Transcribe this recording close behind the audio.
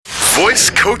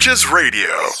Voice Coaches Radio.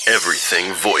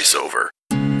 Everything voiceover.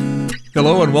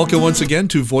 Hello and welcome once again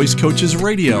to Voice Coaches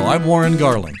Radio. I'm Warren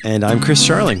Garling. And I'm Chris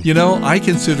Charling. You know, I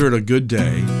consider it a good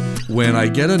day when I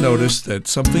get a notice that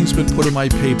something's been put in my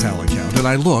PayPal account and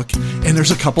I look and there's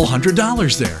a couple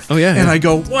 $100 there. Oh, yeah. And I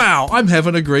go, wow, I'm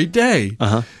having a great day.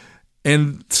 Uh-huh.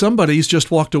 And somebody's just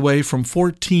walked away from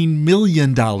 $14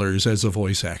 million as a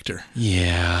voice actor.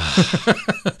 Yeah.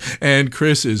 And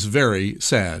Chris is very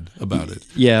sad about it.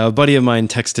 Yeah, a buddy of mine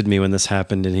texted me when this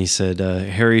happened, and he said,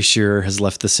 Harry Shearer has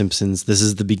left The Simpsons. This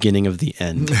is the beginning of the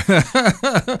end.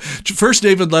 First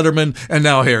David Letterman, and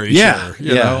now Harry Shearer.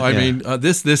 I mean,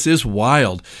 this is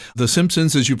wild. The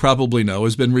Simpsons, as you probably know,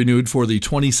 has been renewed for the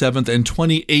 27th and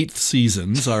 28th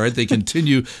seasons. All right, they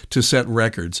continue to set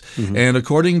records. Mm-hmm. And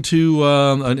according to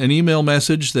an email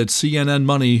message that CNN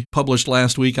Money published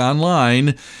last week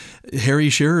online, Harry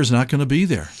Shearer is not going to be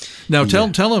there. Now,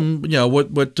 tell him,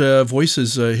 what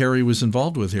voices Harry was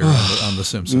involved with here on The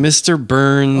Simpsons. Mr.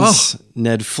 Burns,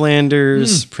 Ned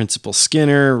Flanders, Principal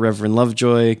Skinner, Reverend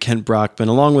Lovejoy, Kent Brockman,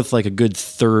 along with like a good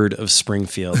third of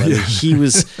Springfield. I mean, he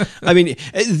was. I mean,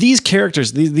 these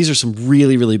characters. These are some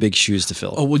really, really big shoes to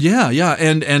fill. Oh well, yeah,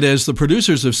 and as the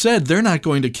producers have said, they're not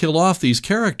going to kill off these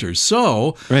characters.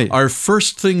 So, our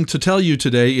first thing to tell you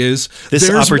today is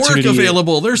there's work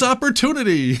available. There's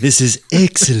opportunity. This is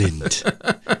excellent.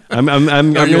 Are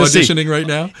you auditioning right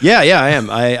now? Yeah, I am.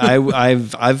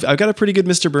 I've got a pretty good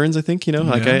Mr. Burns. I think I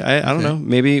don't know.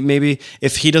 Maybe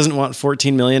if he doesn't want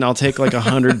 $14 million, I'll take like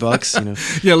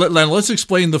 $100. Yeah, let's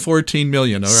explain the $14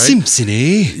 million. All right, Simpson,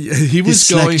 eh? He was this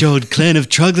slack-jawed clan of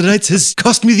troglodytes has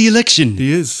cost me the election.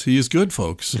 He is good,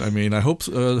 folks. I mean, I hope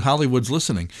Hollywood's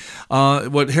listening.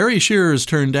 What Harry Shearer has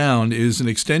turned down is an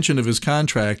extension of his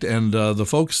contract, and the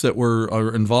folks that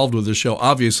are involved with the show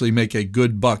obviously make a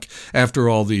good buck after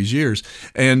all these years.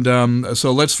 And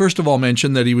so let's first of all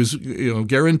mention that he was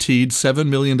guaranteed $7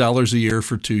 million a year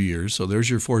for 2 years. So there's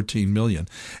your $14 million.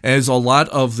 As a lot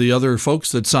of the other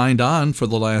folks that signed on for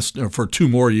for 2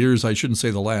 more years, I shouldn't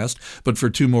say the last, but for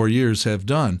 2 more years have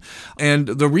done. And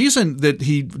the reason that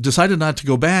he decided not to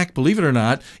go back, believe it or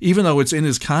not, even though it's in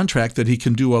his contract that he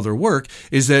can do other work,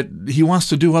 is that he wants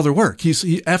to do other work.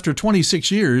 He after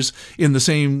 26 years in the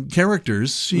same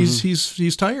characters,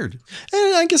 he's tired.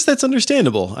 And I guess that's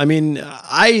understandable. I mean,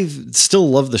 I still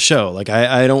love the show. Like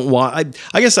I don't want.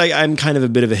 I guess I'm kind of a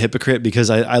bit of a hypocrite because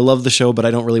I love the show, but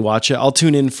I don't really watch it. I'll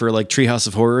tune in for like Treehouse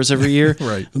of Horrors every year,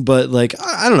 right? But like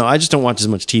I don't know. I just don't watch as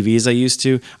much TV as I used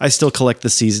to. I still collect the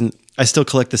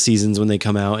seasons when they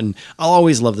come out, and I'll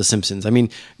always love The Simpsons. I mean,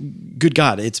 good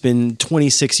God, it's been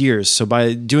 26 years. So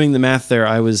by doing the math there,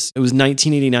 it was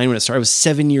 1989 when it started. I was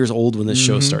 7 years old when this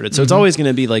show started. So it's always going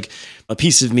to be like a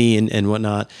piece of me and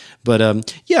whatnot. But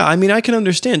I mean, I can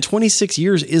understand 26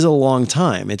 years is a long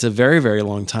time. It's a very, very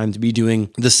long time to be doing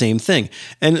the same thing.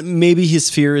 And maybe his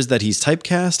fear is that he's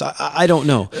typecast. I don't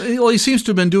know. Well, he seems to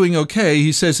have been doing okay.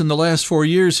 He says in the last 4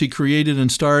 years, he created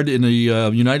and starred in a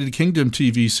United Kingdom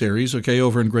TV series,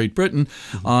 over in Great Britain,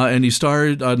 and he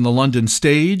starred on the London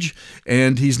stage,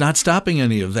 and he's not stopping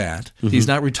any of that. He's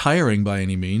not retiring by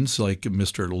any means, like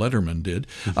Mr. Letterman did.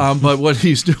 But what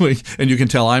he's doing, and you can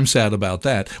tell I'm sad about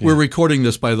that. Yeah. We're recording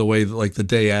this, by the way, like the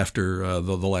day after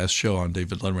the last show on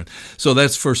David Letterman. So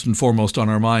that's first and foremost on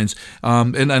our minds.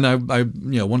 And I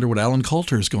wonder what Alan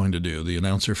Coulter is going to do, the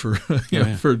announcer for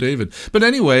for David. But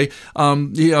anyway,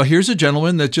 here's a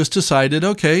gentleman that just decided,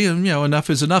 okay, enough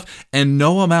is enough, and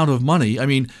no amount of money. I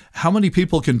mean, how many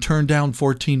people can turn down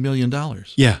 $14 million?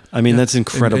 Yeah, I mean, that's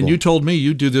incredible. And you told me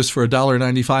you do this for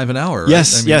 $1.95 an hour, right?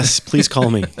 Yes, yes, please call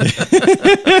me.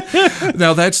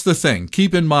 Now, that's the thing.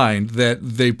 Keep in mind that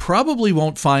they probably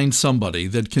won't find somebody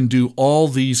that can do all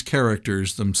these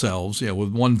characters themselves,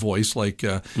 with one voice like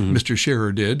Mr.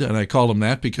 Shearer did, and I call him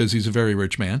that because he's a very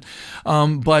rich man.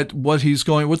 But what they're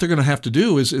going to have to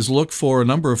do is look for a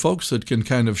number of folks that can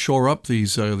kind of shore up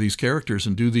these characters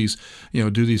and do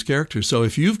these characters. So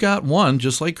if you've got one,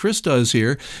 just like Chris does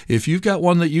here, if you've got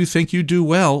one that you think you do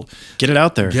well, get it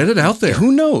out there.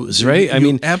 Who knows, right? I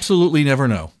mean, absolutely never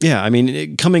know. Yeah, I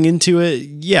mean, coming into it,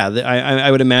 I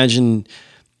would imagine.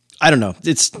 I don't know.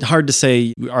 It's hard to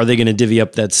say. Are they going to divvy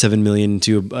up that $7 million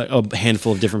to a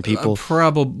handful of different people?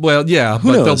 Probably. Well, yeah,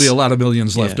 but there'll be a lot of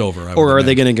millions left over. Or are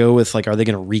they going to go with are they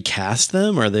going to recast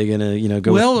them? Are they going to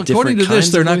go? Well, with according to this,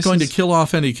 they're not voices? going to kill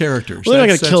off any characters. Well, they're not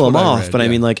going to kill them off. But I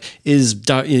mean, is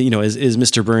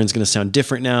Mr. Burns going to sound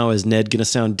different now? Is Ned going to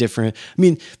sound different? I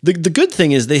mean, the good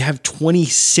thing is they have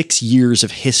 26 years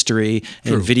of history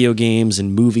and video games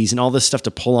and movies and all this stuff to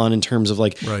pull on in terms of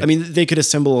I mean, they could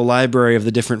assemble a library of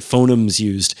the different phonemes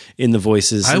used in the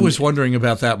voices. I was wondering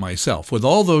about that myself. With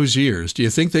all those years, do you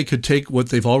think they could take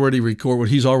what he's already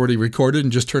recorded,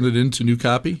 and just turn it into new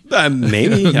copy?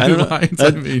 Maybe. I don't know.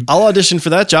 Lines, I'll audition for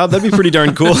that job. That'd be pretty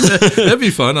darn cool. That'd be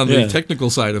fun on the technical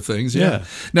side of things. Yeah.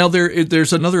 Now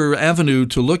there's another avenue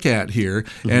to look at here,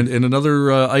 and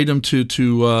another item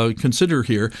to consider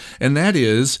here, and that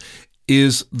is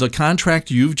the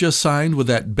contract you've just signed with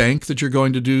that bank that you're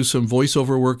going to do some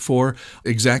voiceover work for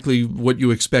exactly what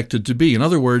you expect it to be? In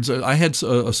other words, I had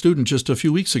a student just a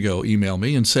few weeks ago email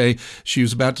me and say she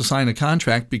was about to sign a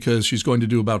contract because she's going to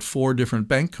do about 4 different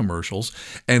bank commercials,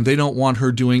 and they don't want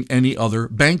her doing any other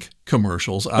bank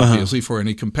commercials, obviously, for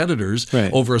any competitors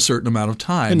over a certain amount of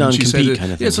time. A non-compete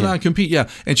kind of thing. It's a non-compete, yeah.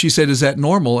 And she said, is that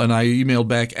normal? And I emailed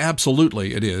back,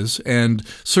 absolutely it is. And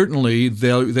certainly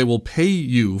they will pay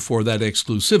you for that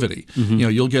exclusivity.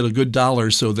 You'll get a good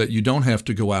dollar so that you don't have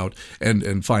to go out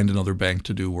and find another bank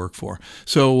to do work for.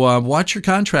 So watch your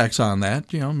contracts on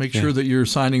that. Make sure that you're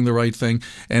signing the right thing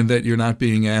and that you're not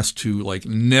being asked to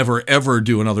never ever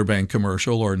do another bank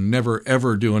commercial or never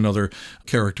ever do another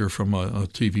character from a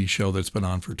TV show that's been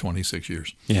on for 26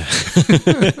 years. Yeah.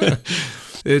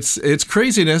 It's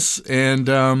craziness, and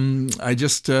I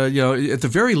just at the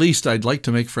very least, I'd like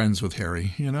to make friends with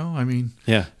Harry.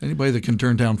 Anybody that can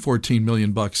turn down $14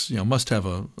 million, must have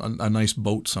a nice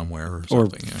boat somewhere or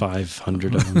something. Or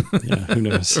 500 of them. Who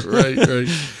knows? Right.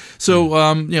 So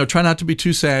try not to be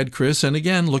too sad, Chris, and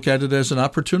again, look at it as an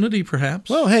opportunity,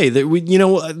 perhaps. Well, hey,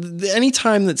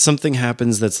 anytime that something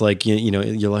happens that's like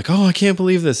you're like, oh, I can't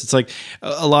believe this. It's like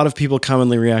a lot of people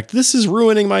commonly react, this is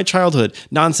ruining my childhood.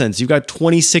 Nonsense. You've got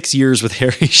 26 years with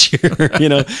Harry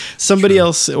Shearer. Somebody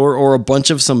else or a bunch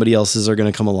of somebody else's are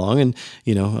going to come along, and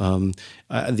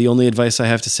the only advice I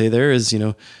have to say there is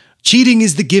cheating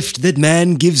is the gift that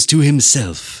man gives to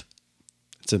himself.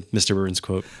 It's a Mr. Burns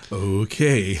quote.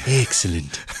 Okay,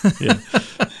 excellent.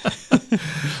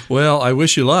 Well, I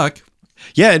wish you luck.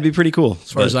 Yeah, it'd be pretty cool.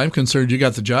 As far as I'm concerned, you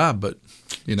got the job, but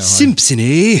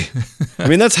Simpson-y. I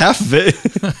mean, that's half of it.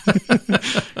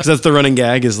 Because that's the running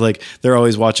gag is they're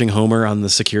always watching Homer on the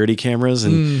security cameras,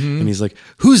 and he's like,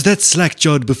 who's that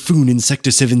slack-jawed buffoon in Sector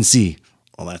 7C?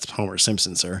 Well, that's Homer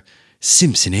Simpson, sir.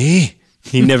 Simpson-y.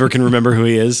 He never can remember who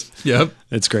he is. Yep.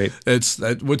 It's great.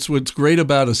 What's great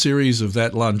about a series of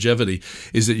that longevity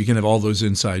is that you can have all those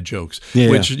inside jokes,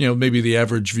 which maybe the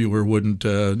average viewer wouldn't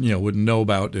know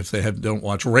about if they don't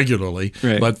watch regularly.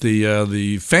 Right. But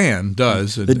the fan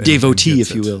does. The devotee,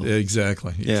 if you will.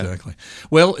 Exactly.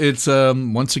 Well, it's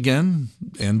once again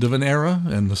end of an era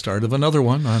and the start of another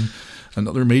one on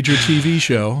another major TV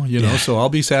show, so I'll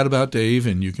be sad about Dave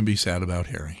and you can be sad about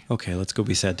Harry. Okay, let's go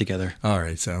be sad together. All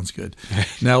right, sounds good.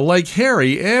 Now, like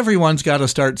Harry, everyone's got to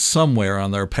start somewhere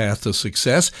on their path to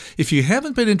success. If you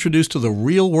haven't been introduced to the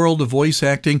real world of voice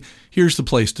acting, here's the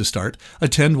place to start.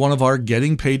 Attend one of our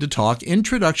Getting Paid to Talk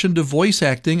Introduction to Voice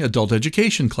Acting adult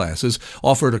education classes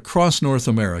offered across North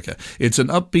America. It's an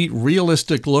upbeat,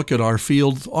 realistic look at our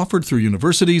field offered through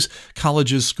universities,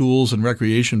 colleges, schools, and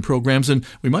recreation programs, and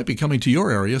we might be coming to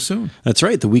your area soon. That's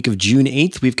right. The week of June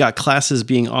 8th, we've got classes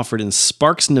being offered in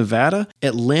Sparks, Nevada,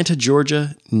 Atlanta,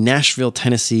 Georgia, Nashville,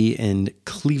 Tennessee, and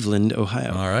Cleveland,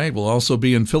 Ohio. All right. We'll also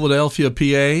be in Philadelphia,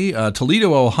 PA,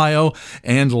 Toledo, Ohio,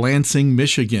 and Lansing,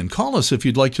 Michigan. Call us if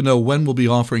you'd like to know when we'll be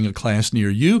offering a class near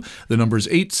you. The number is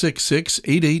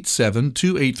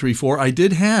 866-887-2834. I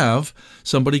did have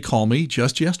somebody call me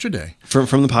just yesterday. From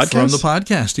the podcast? From the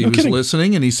podcast. He was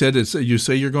listening, and he said, you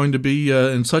say you're going to be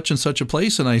in such and such a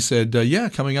place? And I said, yeah,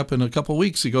 coming up in a couple of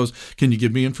weeks. He goes, can you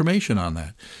give me information on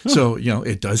that? So,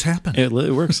 it does happen. It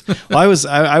works. Well, I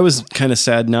was kind of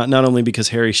sad, not only because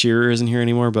Harry Shearer isn't here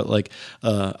anymore, but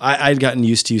I'd gotten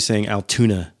used to you saying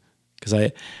Altoona.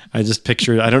 Because I just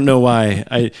pictured, I don't know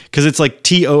why, because it's like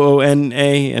Toona,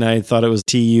 and I thought it was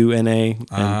Tuna.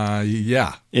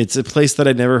 Yeah. It's a place that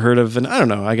I'd never heard of, and I don't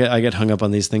know, I get hung up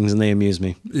on these things, and they amuse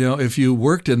me. If you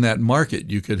worked in that market,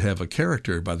 you could have a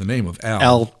character by the name of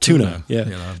Altoona.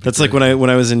 Yeah. That's like when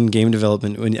I was in game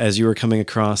development, as you were coming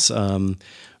across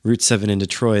Route 7 into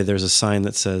Troy, there's a sign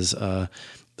that says,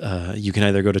 you can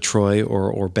either go to Troy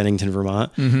or Bennington,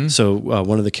 Vermont. Mm-hmm. So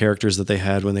one of the characters that they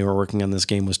had when they were working on this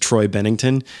game was Troy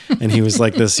Bennington. And he was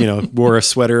like this, wore a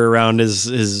sweater around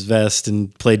his vest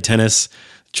and played tennis.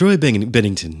 Troy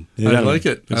Bennington. I like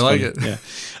it. I like it. Yeah.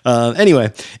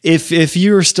 Anyway, if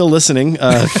you're still listening,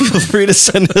 feel free to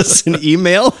send us an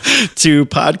email to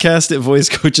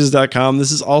podcast@voicecoaches.com.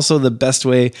 This is also the best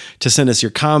way to send us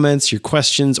your comments, your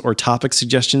questions, or topic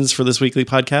suggestions for this weekly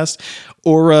podcast,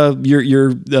 or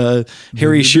your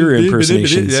Harry Shearer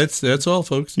impersonations. That's all,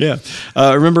 folks. Yeah.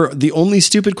 Remember, the only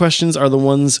stupid questions are the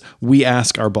ones we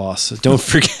ask our boss. Don't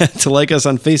forget to like us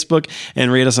on Facebook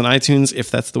and rate us on iTunes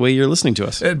if that's the way you're listening to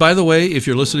us. And by the way, if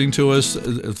you're listening to us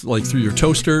like through your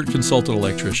toaster, consult an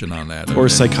electrician on that. Or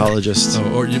psychologist.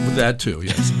 Oh, or that too,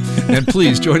 yes. And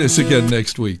please join us again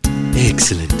next week.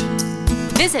 Excellent.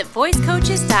 Visit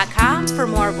voicecoaches.com for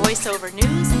more voiceover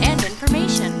news and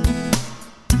information.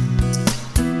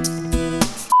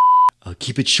 I'll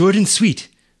keep it short and sweet.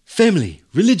 Family,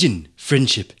 religion,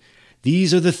 friendship.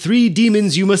 These are the 3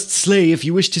 demons you must slay if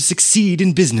you wish to succeed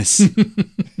in business.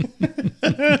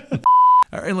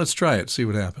 All right, let's try it. See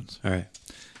what happens. All right.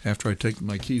 After I take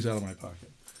my keys out of my pocket.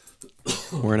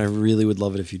 Warren, I really would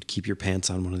love it if you'd keep your pants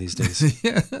on one of these days.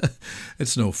 Yeah,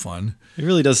 it's no fun. It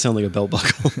really does sound like a belt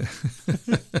buckle.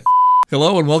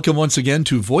 Hello and welcome once again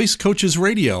to Voice Coaches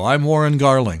Radio. I'm Warren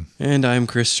Garling. And I'm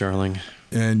Chris Starling.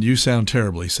 And you sound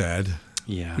terribly sad.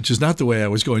 Yeah. Which is not the way I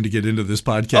was going to get into this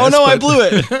podcast. Oh, no, I blew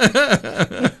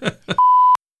it.